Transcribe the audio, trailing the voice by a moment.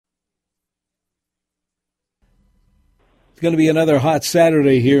It's going to be another hot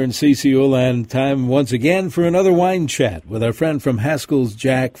Saturday here in CCO land. Time once again for another wine chat with our friend from Haskell's,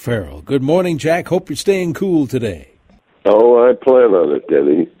 Jack Farrell. Good morning, Jack. Hope you're staying cool today. Oh, I plan on it,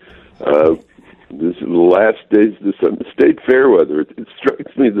 Denny. This is the last days of the state fair weather. It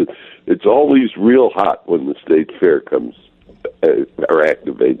strikes me that it's always real hot when the state fair comes or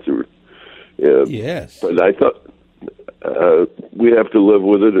activates. Yes. But I thought we have to live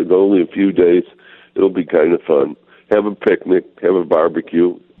with it. In only a few days, it'll be kind of fun. Have a picnic, have a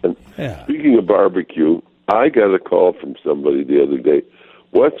barbecue. And Speaking of barbecue, I got a call from somebody the other day.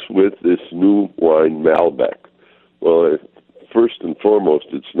 What's with this new wine, Malbec? Well, first and foremost,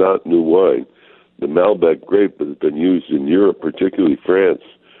 it's not new wine. The Malbec grape has been used in Europe, particularly France,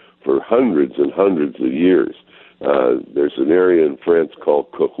 for hundreds and hundreds of years. There's an area in France called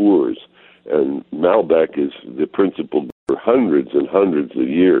Cahors, and Malbec is the principal for hundreds and hundreds of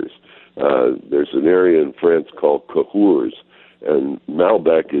years. There's an area in France called Cahors, and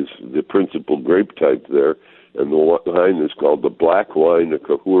Malbec is the principal grape type there, and the wine is called the black wine of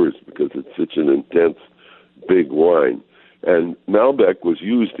Cahors because it's such an intense, big wine. And Malbec was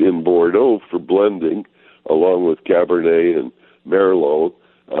used in Bordeaux for blending, along with Cabernet and Merlot.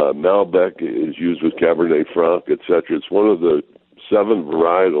 Malbec is used with Cabernet Franc, etc. It's one of the 7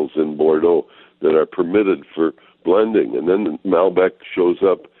 varietals in Bordeaux that are permitted for blending. And then Malbec shows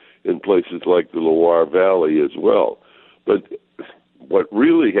up in places like the Loire Valley as well. But what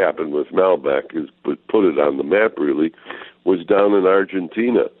really happened with Malbec, is put it on the map really, was down in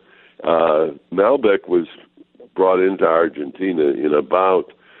Argentina. Malbec was brought into Argentina in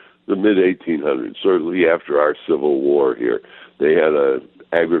about the mid-1800s, certainly after our Civil War here. They had an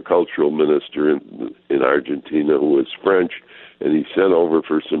agricultural minister in Argentina who was French, and he sent over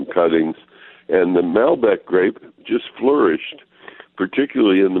for some cuttings. And the Malbec grape just flourished,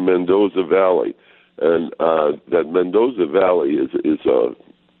 particularly in the Mendoza Valley. And that Mendoza Valley is a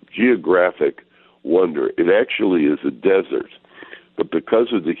geographic wonder. It actually is a desert. But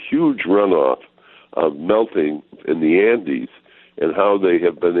because of the huge runoff of melting in the Andes and how they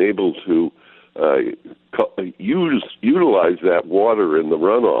have been able to utilize that water in the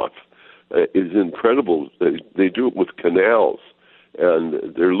runoff is incredible. They do it with canals,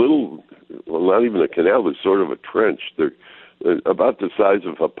 and they're little, well, not even a canal, it's sort of a trench. They're about the size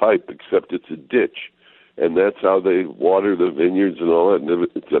of a pipe, except it's a ditch, and that's how they water the vineyards and all that. And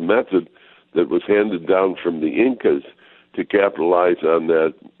it's a method that was handed down from the Incas to capitalize on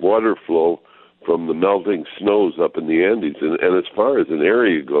that water flow from the melting snows up in the Andes. And as far as an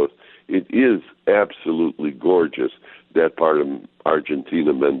area goes, it is absolutely gorgeous, that part of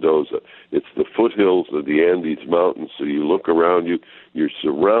Argentina, Mendoza. It's the foothills of the Andes Mountains, so you look around you, you're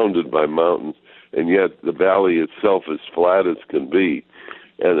surrounded by mountains, and yet the valley itself is flat as can be.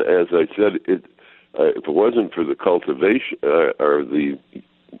 And as I said, if it wasn't for the cultivation or the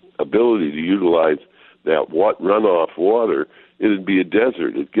ability to utilize that runoff water, it'd be a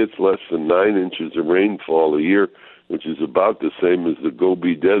desert. It gets less than 9 inches of rainfall a year, which is about the same as the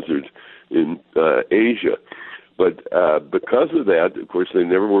Gobi Desert in Asia. But because of that, of course, they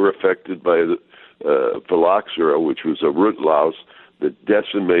never were affected by the phylloxera, which was a root louse that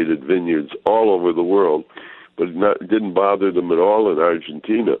decimated vineyards all over the world, but it didn't bother them at all in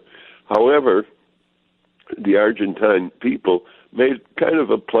Argentina. However, the Argentine people made kind of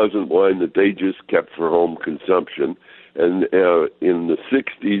a pleasant wine that they just kept for home consumption. And in the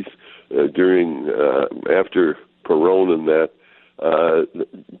 60s, after Perón and that,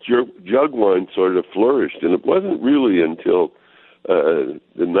 jug wine sort of flourished. And it wasn't really until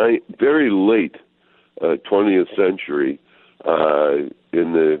the very late 20th century,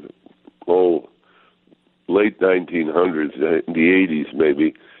 in the late 1900s, the 80s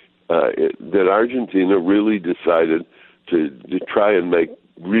maybe, that Argentina really decided to try and make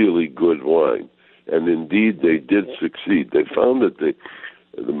really good wine. And indeed, they did succeed. They found that the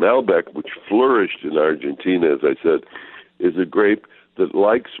Malbec, which flourished in Argentina, as I said, is a grape that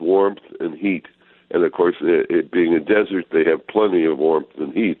likes warmth and heat. And of course, it being a desert, they have plenty of warmth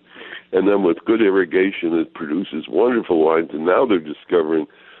and heat. And then with good irrigation, it produces wonderful wines. And now they're discovering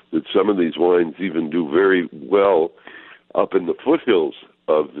that some of these wines even do very well up in the foothills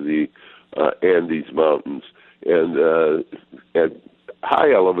of the Andes Mountains. And at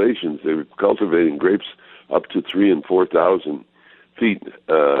high elevations, they're cultivating grapes up to 3,000 and 4,000 feet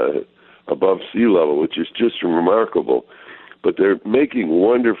above sea level, which is just remarkable. But they're making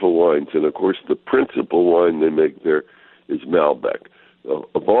wonderful wines, and of course the principal wine they make there is Malbec.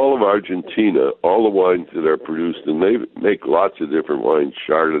 Of all of Argentina, all the wines that are produced, and they make lots of different wines,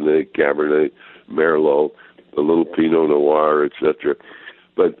 Chardonnay, Cabernet, Merlot, a little Pinot Noir, etc.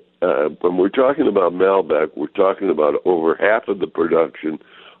 But when we're talking about Malbec, we're talking about over half of the production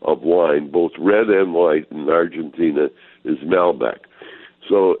of wine, both red and white, in Argentina is Malbec.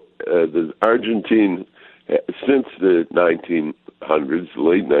 So the Argentine, since the 1900s,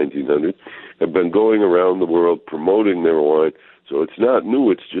 late 1900s, have been going around the world promoting their wine. So it's not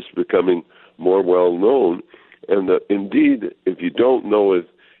new; it's just becoming more well known. And indeed, if you don't know it,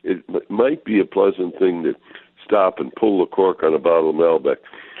 it might be a pleasant thing to stop and pull the cork on a bottle of Malbec.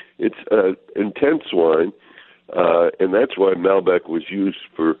 It's an intense wine, and that's why Malbec was used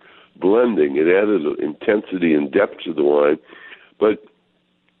for blending. It added intensity and depth to the wine. But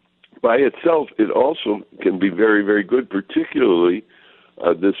by itself, it also can be very, very good, particularly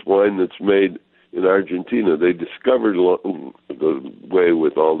this wine that's made in Argentina. They discovered the way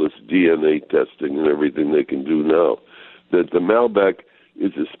with all this DNA testing and everything they can do now, that the Malbec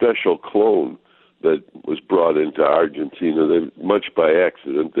is a special clone that was brought into Argentina, much by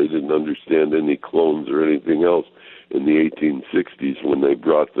accident. They didn't understand any clones or anything else in the 1860s when they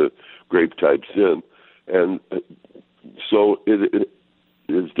brought the grape types in. And so it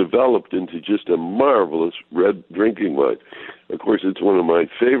is developed into just a marvelous red drinking wine. Of course, it's one of my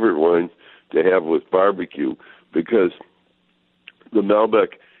favorite wines to have with barbecue because the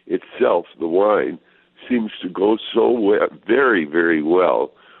Malbec itself, the wine, seems to go so very, very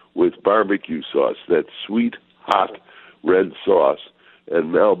well with barbecue sauce. That sweet, hot red sauce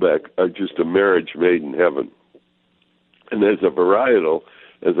and Malbec are just a marriage made in heaven. And as a varietal,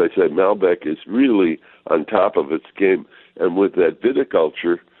 as I said, Malbec is really on top of its game. And with that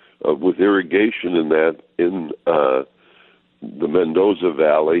viticulture, with irrigation in the Mendoza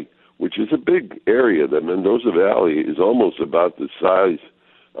Valley, which is a big area. The Mendoza Valley is almost about the size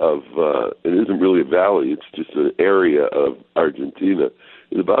of, it isn't really a valley, it's just an area of Argentina.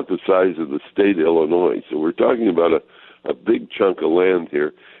 It's about the size of the state of Illinois. So we're talking about a big chunk of land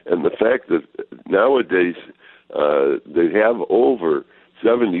here. And the fact that nowadays they have over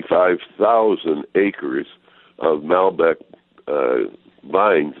 75,000 acres of Malbec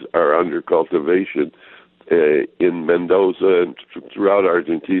vines are under cultivation in Mendoza and throughout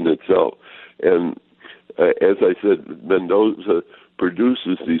Argentina itself. And as I said, Mendoza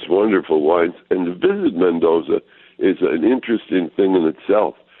produces these wonderful wines. And to visit Mendoza is an interesting thing in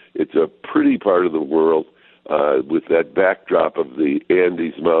itself. It's a pretty part of the world with that backdrop of the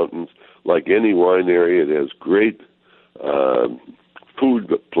Andes Mountains. Like any wine area, it has great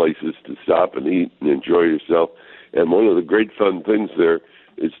food places to stop and eat and enjoy yourself. And one of the great fun things there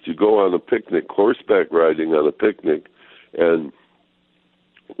is to go on a picnic, horseback riding on a picnic. And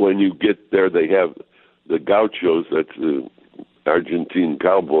when you get there, they have the gauchos, that's the Argentine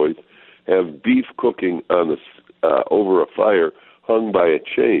cowboys, have beef cooking on over a fire hung by a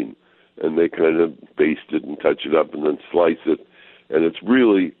chain. And they kind of baste it and touch it up and then slice it. And it's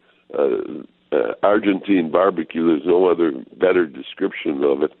really Argentine barbecue. There's no other better description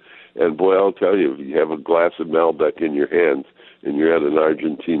of it. And boy, I'll tell you, if you have a glass of Malbec in your hands and you're at an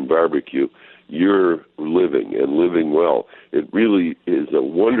Argentine barbecue, you're living and living well. It really is a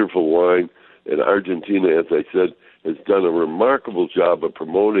wonderful wine. And Argentina, as I said, has done a remarkable job of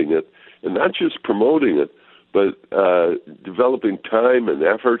promoting it. And not just promoting it, but developing time and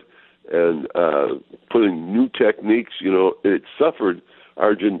effort and putting new techniques. You know, it suffered,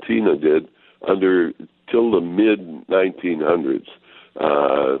 Argentina did, till the mid-1900s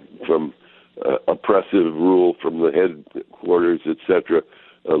from oppressive rule from the headquarters, etc.,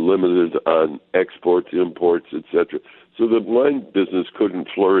 limited on exports, imports, etc. So the wine business couldn't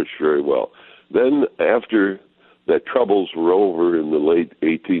flourish very well. Then after the troubles were over in the late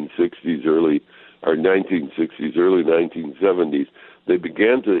 1860s, early 1970s, they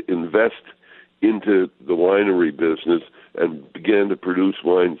began to invest into the winery business and began to produce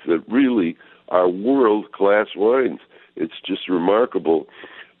wines that really are world-class wines. It's just remarkable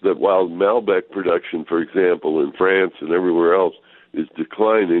that while Malbec production, for example, in France and everywhere else is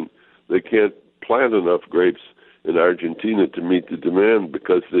declining, they can't plant enough grapes in Argentina to meet the demand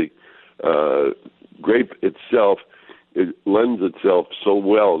because the grape itself, it lends itself so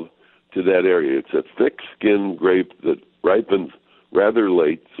well to that area. It's a thick-skinned grape that ripens rather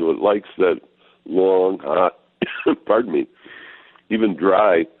late, so it likes that long, hot, pardon me, even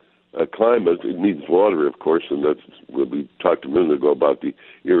dry climate. It needs water, of course, and that's what we talked a minute ago about the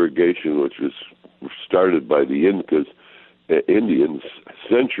irrigation, which was started by the Indians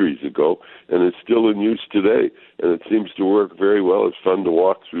centuries ago, and it's still in use today. And it seems to work very well. It's fun to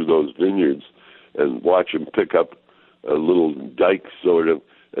walk through those vineyards and watch them pick up a little dike sort of,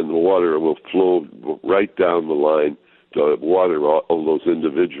 and the water will flow right down the line to water all those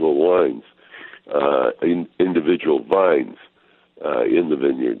individual individual vines. in the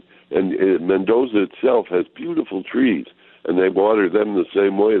vineyard. And Mendoza itself has beautiful trees, and they water them the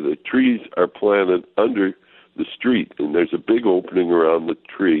same way. The trees are planted under the street, and there's a big opening around the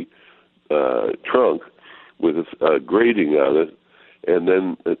tree trunk with a grating on it, and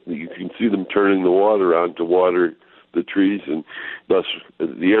then you can see them turning the water on to water the trees, and thus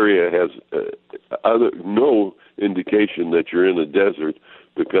the area has no indication that you're in a desert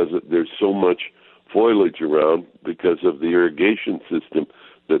because there's so much foliage around because of the irrigation system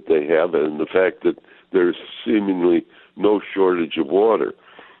that they have and the fact that there's seemingly no shortage of water.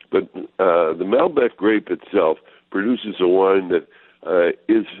 But the Malbec grape itself produces a wine that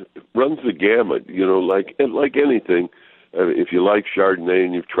runs the gamut, like anything. If you like Chardonnay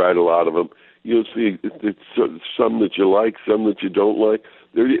and you've tried a lot of them, you'll see it's some that you like, some that you don't like.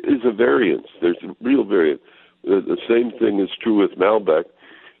 There is a variance. There's a real variance. The same thing is true with Malbec.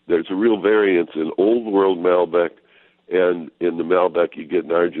 There's a real variance in Old World Malbec and in the Malbec you get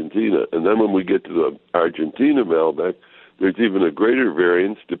in Argentina. And then when we get to the Argentina Malbec, there's even a greater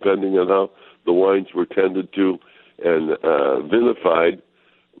variance depending on how the wines were tended to and vinified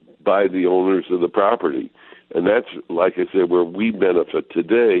by the owners of the property. And that's, like I said, where we benefit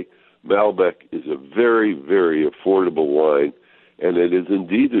today. Malbec is a very, very affordable wine, and it is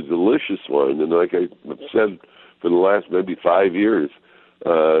indeed a delicious wine. And like I've said for the last maybe 5 years,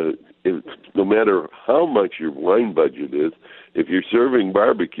 no matter how much your wine budget is, if you're serving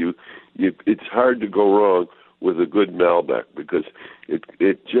barbecue, it's hard to go wrong with a good Malbec because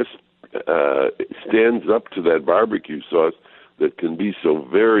it just stands up to that barbecue sauce that can be so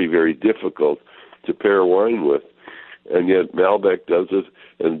very, very difficult to pair wine with. And yet Malbec does it,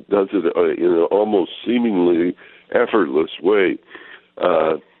 and does it in an almost seemingly effortless way.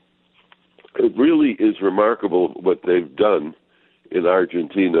 It really is remarkable what they've done in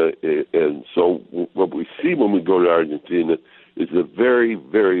Argentina, and so what we see when we go to Argentina is the very,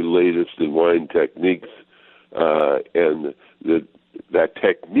 very latest in wine techniques, and that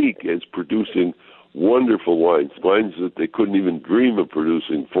technique is producing wonderful wines that they couldn't even dream of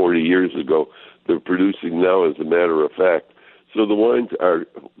producing 40 years ago. They're producing now, as a matter of fact. So the wines are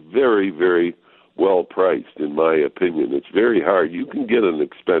very, very well priced, in my opinion. It's very hard. You can get an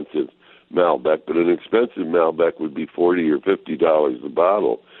expensive Malbec, but an expensive Malbec would be $40 or $50 a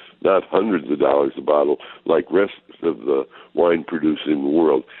bottle, not hundreds of dollars a bottle like rest of the wine producing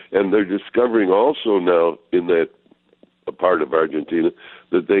world. And they're discovering also now in that part of Argentina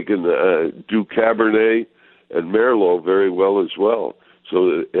that they can do Cabernet and Merlot very well as well.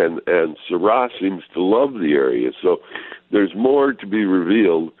 So and Syrah seems to love the area. So there's more to be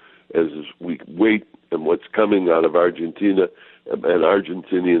revealed as we wait and what's coming out of Argentina and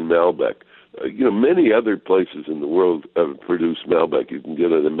Argentinian Malbec. Many other places in the world produce Malbec. You can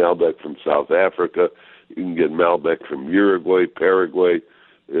get a Malbec from South Africa. You can get Malbec from Uruguay, Paraguay.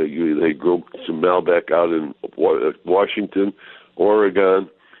 They grow some Malbec out in Washington, Oregon,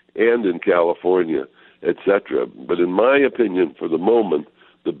 and in California, etc. But in my opinion, for the moment,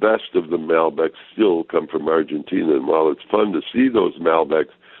 the best of the Malbecs still come from Argentina. And while it's fun to see those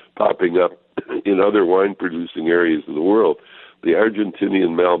Malbecs popping up in other wine-producing areas of the world, the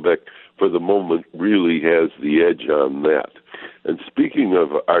Argentinian Malbec, for the moment, really has the edge on that. And speaking of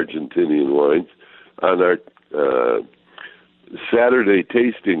Argentinian wines, on our Saturday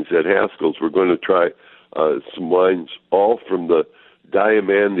tastings at Haskell's, we're going to try some wines all from the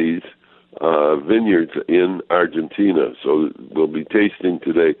Diamantes vineyards in Argentina. So we'll be tasting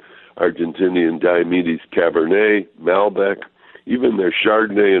today Argentinian Diamantes Cabernet, Malbec, even their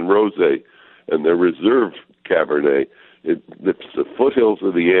Chardonnay and Rosé, and their Reserve Cabernet. It's the foothills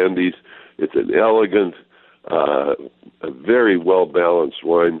of the Andes. It's an elegant, a very well-balanced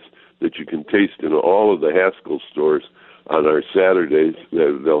wines that you can taste in all of the Haskell stores on our Saturdays.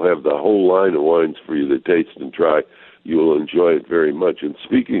 They'll have the whole line of wines for you to taste and try. You will enjoy it very much. And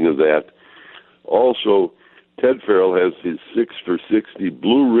speaking of that, also, Ted Farrell has his 6 for $60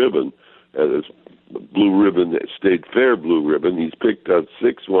 blue ribbon, his blue ribbon, State Fair blue ribbon. He's picked out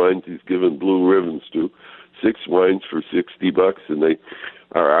 6 wines he's given blue ribbons to, 6 wines for $60, and they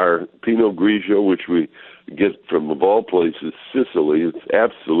are our Pinot Grigio, which we get from, of all places, Sicily. It's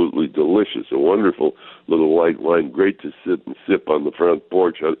absolutely delicious, a wonderful little white wine, great to sit and sip on the front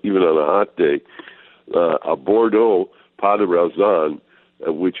porch, even on a hot day. A Bordeaux Pas de Raisin,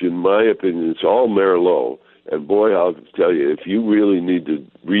 which in my opinion is all Merlot. And boy, I'll tell you, if you really need to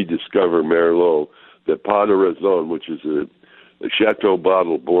rediscover Merlot, the Pas de Raisin, which is a Chateau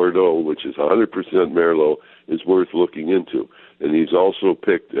bottle Bordeaux, which is 100% Merlot, is worth looking into. And he's also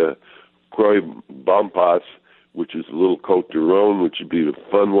picked Croix Bompas, which is a little Côte du Rhône, which would be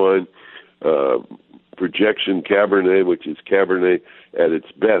a fun wine Projection Cabernet, which is Cabernet at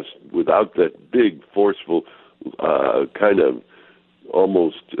its best, without that big, forceful, kind of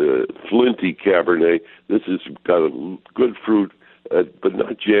almost flinty Cabernet. This has got a good fruit, but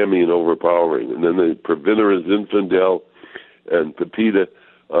not jammy and overpowering. And then the Provenera's Infidel and Pepita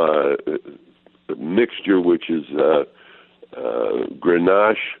mixture, which is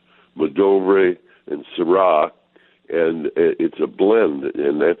Grenache, Mourvedre, and Syrah, and it's a blend,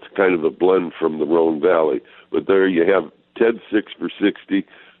 and that's kind of a blend from the Rhone Valley. But there you have Ted 6 for 60,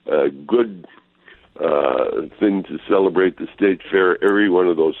 good thing to celebrate the state fair. Every one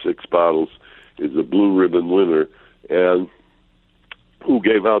of those 6 bottles is a blue ribbon winner, and who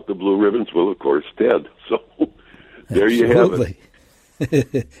gave out the blue ribbons? Well, of course, Ted. So there you have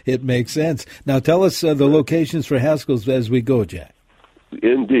it. It makes sense. Now tell us the locations for Haskell's as we go, Jack.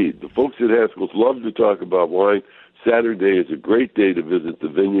 Indeed. The folks at Haskell's love to talk about wine. Saturday is a great day to visit the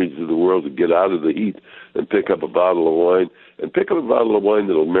vineyards of the world, to get out of the heat and pick up a bottle of wine. And pick up a bottle of wine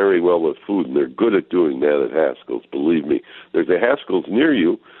that'll marry well with food, and they're good at doing that at Haskell's, believe me. There's a Haskell's near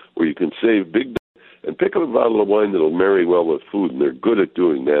you where you can save big. And pick up a bottle of wine that'll marry well with food, and they're good at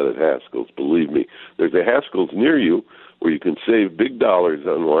doing that at Haskell's, believe me. There's a Haskell's near you where you can save big dollars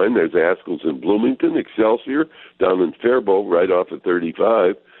on wine. There's a Haskell's in Bloomington, Excelsior, down in Faribault, right off of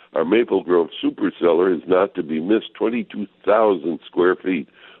 35. Our Maple Grove Super Cellar is not to be missed. 22,000 square feet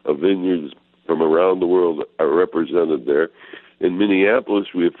of vineyards from around the world are represented there. In Minneapolis,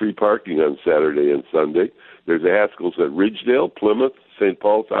 we have free parking on Saturday and Sunday. There's a Haskell's at Ridgedale, Plymouth, St.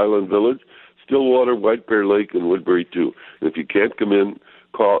 Paul's Island Village, Stillwater, White Bear Lake, and Woodbury, too. And if you can't come in,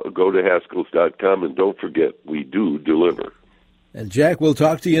 go to Haskells.com, and don't forget, we do deliver. And, Jack, we'll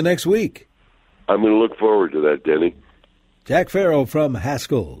talk to you next week. I'm going to look forward to that, Denny. Jack Farrell from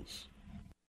Haskell's.